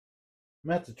I'm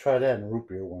gonna have to try that in root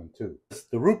beer one too.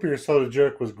 The root beer soda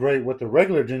jerk was great with the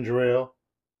regular ginger ale.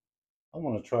 I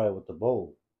want to try it with the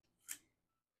bold.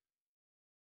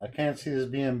 I can't see this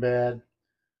being bad.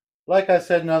 Like I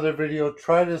said in another video,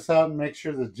 try this out and make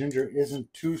sure the ginger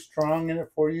isn't too strong in it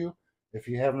for you if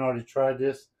you haven't already tried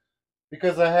this.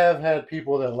 Because I have had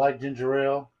people that like ginger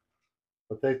ale,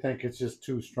 but they think it's just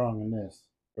too strong in this.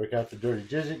 Break out the dirty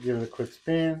digit, give it a quick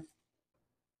spin.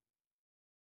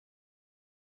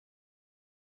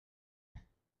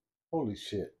 Holy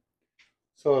shit.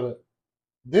 So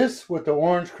this with the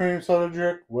orange cream soda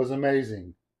jerk was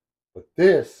amazing. But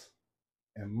this,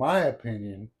 in my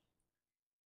opinion,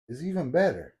 is even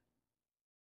better.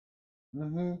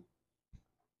 I'll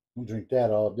drink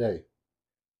that all day.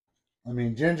 I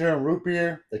mean, ginger and root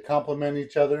beer, they complement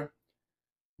each other.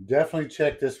 Definitely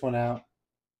check this one out.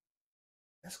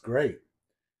 That's great.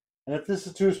 And if this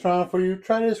is too strong for you,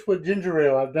 try this with ginger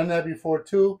ale. I've done that before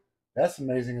too. That's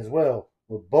amazing as well.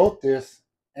 With both this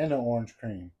and the orange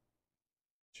cream.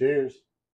 Cheers.